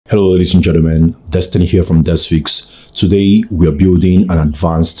Hello ladies and gentlemen, Destiny here from Desphixs. Today we are building an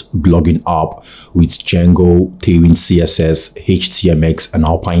advanced blogging app with Django, TailwindCSS, HTMX and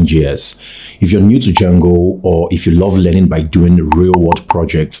Alpine.js. If you're new to Django or if you love learning by doing real world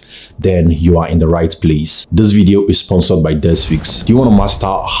projects, then you are in the right place. This video is sponsored by Desphixs. Do you want to master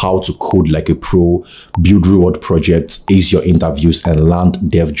how to code like a pro, build real world projects, ace your interviews and land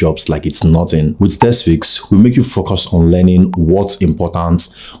dev jobs like it's nothing? With Desphixs, we make you focus on learning what's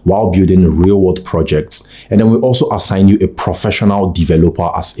important while building real-world projects, and then we also assign you a professional developer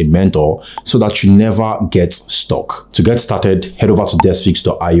as a mentor so that you never get stuck. To get started, head over to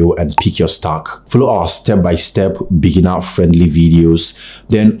Desphixs.io and pick your stack. Follow our step-by-step beginner-friendly videos,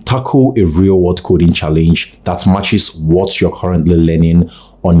 then tackle a real-world coding challenge that matches what you're currently learning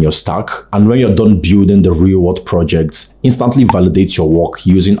on your stack. And when you're done building the real world projects, instantly validate your work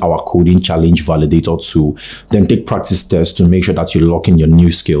using our coding challenge validator tool. Then take practice tests to make sure that you lock in your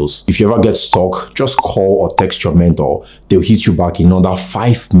new skills. If you ever get stuck, just call or text your mentor. They'll hit you back in under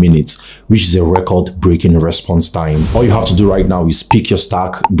 5 minutes, which is a record-breaking response time. All you have to do right now is pick your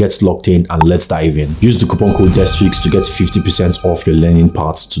stack, get locked in, and let's dive in. Use the coupon code Desphixs to get 50% off your learning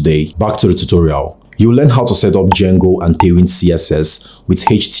parts today. Back to the tutorial. You'll learn how to set up Django and TailwindCSS with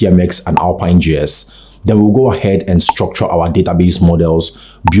HTMX and Alpine.js. Then we'll go ahead and structure our database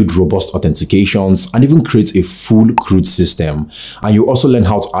models, build robust authentications, and even create a full CRUD system. And you'll also learn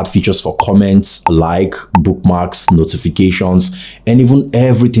how to add features for comments, like, bookmarks, notifications, and even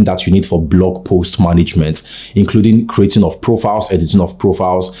everything that you need for blog post management, including creating of profiles, editing of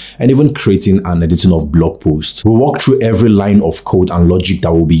profiles, and even creating and editing of blog posts. We'll walk through every line of code and logic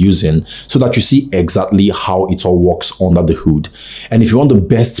that we'll be using so that you see exactly how it all works under the hood. And if you want the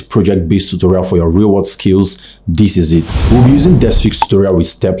best project-based tutorial for your real-world skills, this is it. We'll be using Desphixs tutorial with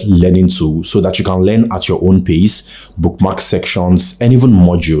step learning tool so that you can learn at your own pace, bookmark sections, and even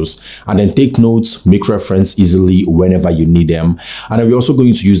modules, and then take notes, make reference easily whenever you need them. And then we're also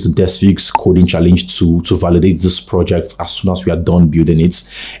going to use the Desphixs coding challenge tool to validate this project as soon as we are done building it.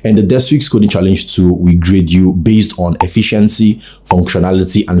 And the Desphixs coding challenge tool will grade you based on efficiency,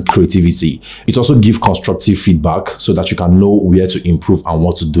 functionality, and creativity. It also gives constructive feedback so that you can know where to improve and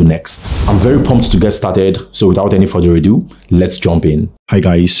what to do next. I'm very pumped to get started, so without any further ado, let's jump in. Hi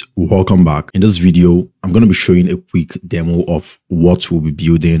guys, welcome back. In this video, I'm going to be showing a quick demo of what we'll be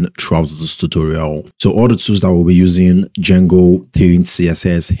building throughout this tutorial. So all the tools that we'll be using: Django,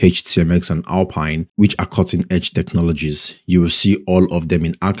 TailwindCSS, HTMX, and Alpine, which are cutting-edge technologies. You will see all of them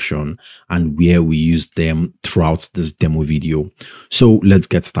in action and where we use them throughout this demo video. So let's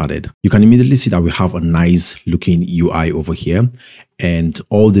get started. You can immediately see that we have a nice looking UI over here, and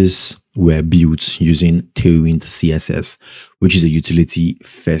all this were built using TailwindCSS, which is a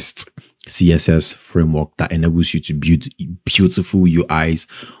utility-first CSS framework that enables you to build beautiful UIs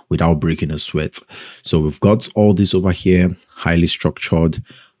without breaking a sweat. So we've got all this over here, highly structured,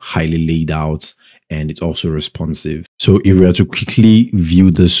 highly laid out, and it's also responsive. So if we are to quickly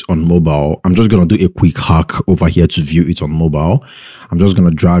view this on mobile, I'm just going to do a quick hack over here to view it on mobile. I'm just going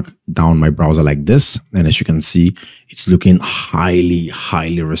to drag down my browser like this. And as you can see, it's looking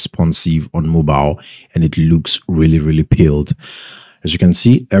highly responsive on mobile, and it looks really peeled. As you can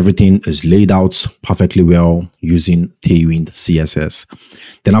see, everything is laid out perfectly well using TailwindCSS.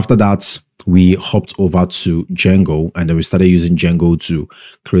 Then after that, we hopped over to Django, and then we started using Django to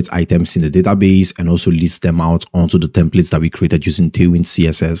create items in the database and also list them out onto the templates that we created using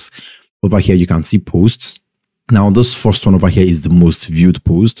TailwindCSS. Over here, you can see posts. Now, this first one over here is the most viewed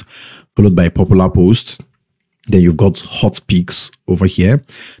post, followed by popular posts. Then you've got hot picks over here.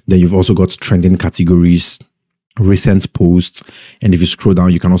 Then you've also got trending categories, recent posts, and if you scroll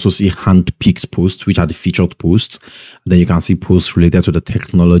down, you can also see hand-picked posts, which are the featured posts. Then you can see posts related to the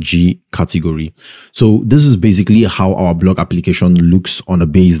technology category. So this is basically how our blog application looks on a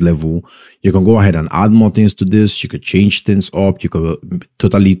base level. You can go ahead and add more things to this. You could change things up. You could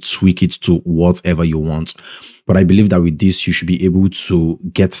totally tweak it to whatever you want. But I believe that with this, you should be able to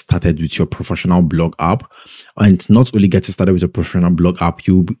get started with your professional blog app. And not only get started with a professional blog app,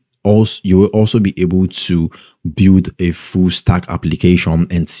 you will also be able to build a full stack application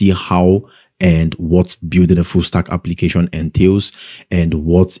and see how and what building a full stack application entails and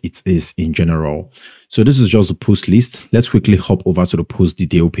what it is in general. So this is just the post list. Let's quickly hop over to the post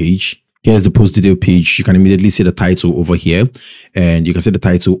detail page. Here's the post detail page. You can immediately see the title over here, and you can see the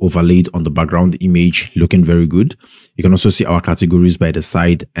title overlaid on the background image, looking very good. You can also see our categories by the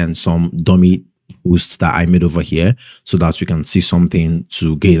side and some dummy post that I made over here so that we can see something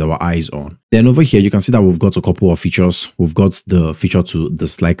to gaze our eyes on. Then over here, you can see that we've got a couple of features. We've got the feature to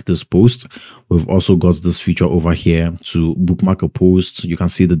dislike this post. We've also got this feature over here to bookmark a post. You can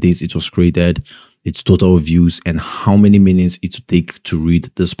see the date it was created, its total views, and how many minutes it will take to read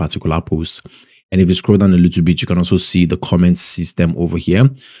this particular post. And if you scroll down a little bit, you can also see the comment system over here.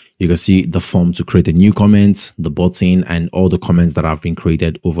 You can see the form to create a new comment, the button, and all the comments that have been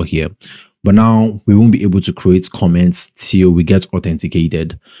created over here. But now we won't be able to create comments till we get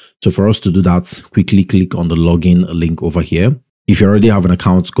authenticated. So for us to do that, quickly click on the login link over here. If you already have an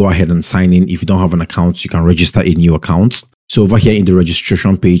account, go ahead and sign in. If you don't have an account, you can register a new account. So over here in the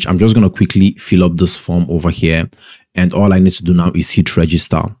registration page, I'm just going to quickly fill up this form over here. And all I need to do now is hit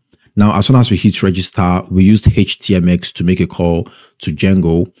register. Now, as soon as we hit register, we used HTMX to make a call to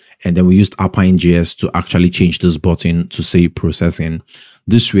Django, and then we used Alpine.js to actually change this button to say processing.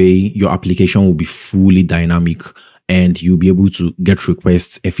 This way, your application will be fully dynamic and you'll be able to get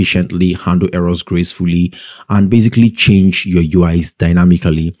requests efficiently, handle errors gracefully, and basically change your UIs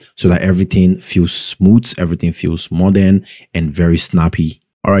dynamically so that everything feels smooth, everything feels modern and very snappy.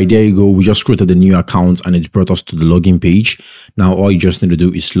 All right, there you go. We just created a new account and it brought us to the login page. Now, all you just need to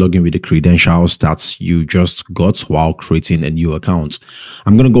do is log in with the credentials that you just got while creating a new account.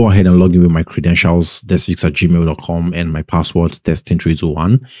 I'm going to go ahead and log in with my credentials, desphixs@gmail.com, and my password,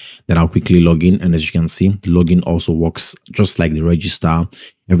 testing321. Then I'll quickly log in. And as you can see, the login also works just like the register.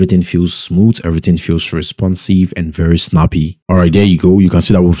 Everything feels smooth, everything feels responsive and very snappy. All right, there you go. You can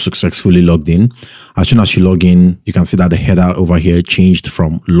see that we've successfully logged in. As soon as you log in, you can see that the header over here changed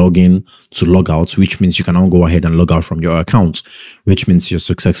from login to logout, which means you can now go ahead and log out from your account, which means you're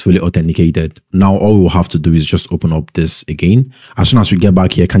successfully authenticated. Now, all we'll have to do is just open up this again. As soon as we get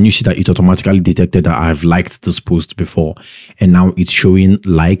back here, can you see that it automatically detected that I've liked this post before? And now it's showing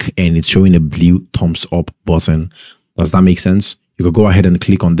like, and it's showing a blue thumbs up button. Does that make sense? You can go ahead and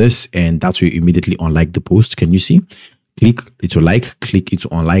click on this and that's where you immediately unlike the post. Can you see? Click it to like, click it to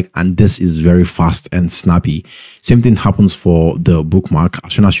unlike, and this is very fast and snappy. Same thing happens for the bookmark.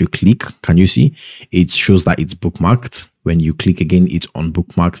 As soon as you click, can you see? It shows that it's bookmarked. When you click again, it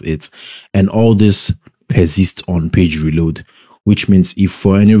unbookmarks it. And all this persists on page reload, which means if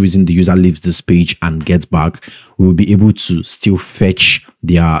for any reason the user leaves this page and gets back, we will be able to still fetch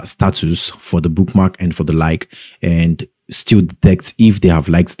their status for the bookmark and for the like, and still detect if they have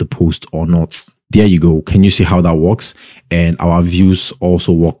liked the post or not. There you go. Can you see how that works? And our views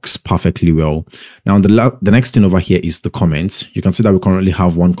also works perfectly well. Now, the next thing over here is the comments. You can see that we currently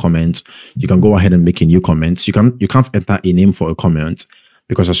have one comment. You can go ahead and make a new comment. You can't enter a name for a comment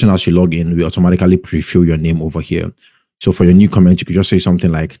because as soon as you log in, we automatically pre-fill your name over here. So for your new comment, you could just say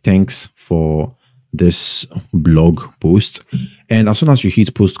something like, thanks for this blog post. And as soon as you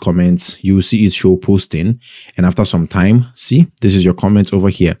hit post comments, you will see it show posting. And after some time, see, this is your comment over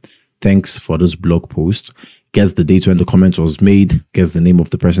here. Thanks for this blog post. Guess the date when the comment was made, guess the name of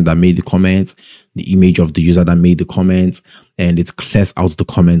the person that made the comment, the image of the user that made the comment, and it clears out the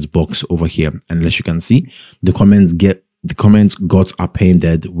comments box over here. And as you can see, the comments got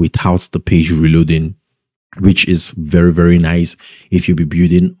appended without the page reloading, which is very, very nice if you'll be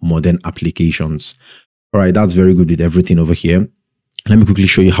building modern applications. All right, that's very good with everything over here. Let me quickly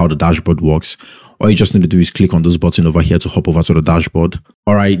show you how the dashboard works. All you just need to do is click on this button over here to hop over to the dashboard.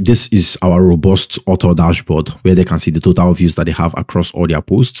 All right, this is our robust author dashboard where they can see the total views that they have across all their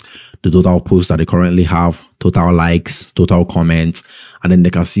posts, the total posts that they currently have, total likes, total comments, and then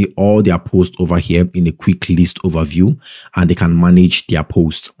they can see all their posts over here in a quick list overview, and they can manage their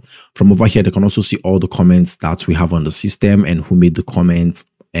posts. From over here, they can also see all the comments that we have on the system and who made the comments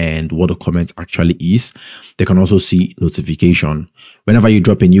and what the comment actually is. They can also see notification. Whenever you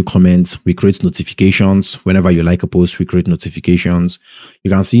drop a new comment, we create notifications. Whenever you like a post, we create notifications. You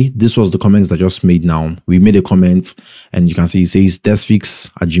can see this was the comments that I just made now. We made a comment and you can see it says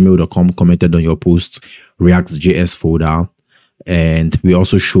Desphixs@gmail.com commented on your post, React.js folder. And we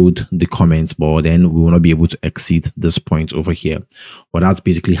also showed the comments, but then we will not be able to exceed this point over here. But that's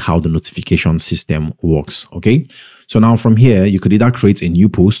basically how the notification system works. Okay, so now from here, you could either create a new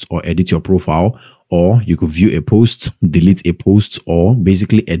post or edit your profile, or you could view a post, delete a post, or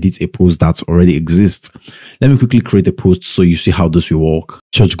basically edit a post that already exists. Let me quickly create a post so you see how this will work.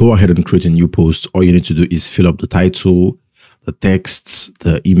 So to go ahead and create a new post, all you need to do is fill up the title, the text,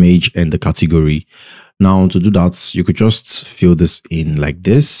 the image, and the category. Now, to do that, you could just fill this in like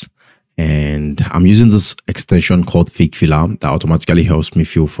this. And I'm using this extension called Fake Filler that automatically helps me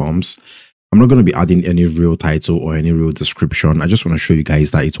fill forms. I'm not going to be adding any real title or any real description. I just want to show you guys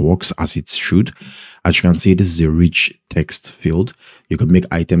that it works as it should. As you can see, this is a rich text field. You can make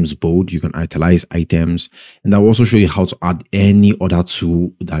items bold, you can italize items, and I will also show you how to add any other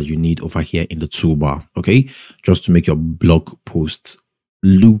tool that you need over here in the toolbar, okay? Just to make your blog posts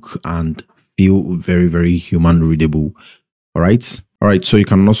look and feel very, very human readable. All right, so you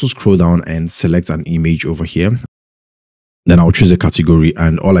can also scroll down and select an image over here. Then I'll choose a category,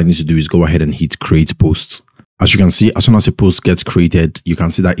 and all I need to do is go ahead and hit create posts. As you can see, as soon as a post gets created, you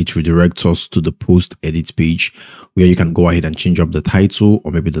can see that it redirects us to the post edit page, where you can go ahead and change up the title,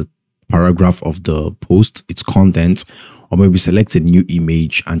 or maybe the paragraph of the post, its content, or maybe select a new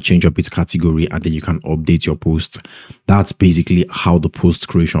image and change up its category, and then you can update your post. That's basically how the post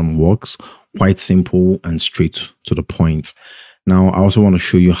creation works. Quite simple and straight to the point. Now, I also want to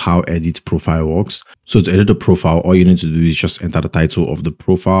show you how edit profile works. So to edit the profile, all you need to do is just enter the title of the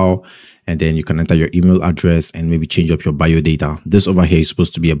profile, and then you can enter your email address and maybe change up your bio data. This over here is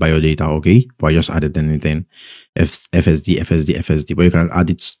supposed to be a bio data, okay? But I just added anything, FSD, but you can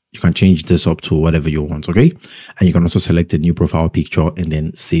add it, you can change this up to whatever you want, okay? And you can also select a new profile picture and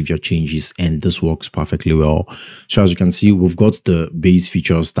then save your changes, and this works perfectly well. So as you can see, we've got the base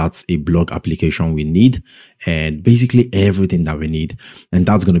features. That's a blog application we need, and basically everything that we need. And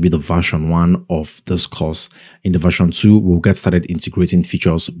that's going to be the version 1 of this course. In the version 2, we'll get started integrating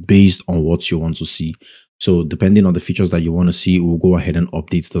features based on what you want to see. So depending on the features that you want to see, we'll go ahead and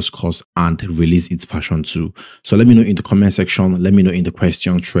update this course and release its version 2. So let me know in the comment section, let me know in the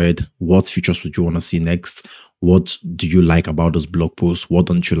question thread, what features would you want to see next? What do you like about this blog post? What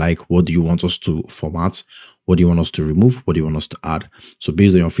don't you like? What do you want us to format? What do you want us to remove? What do you want us to add? So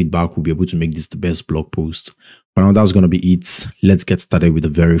based on your feedback, we'll be able to make this the best blog post. For now, that's going to be it. Let's get started with the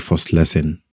very first lesson.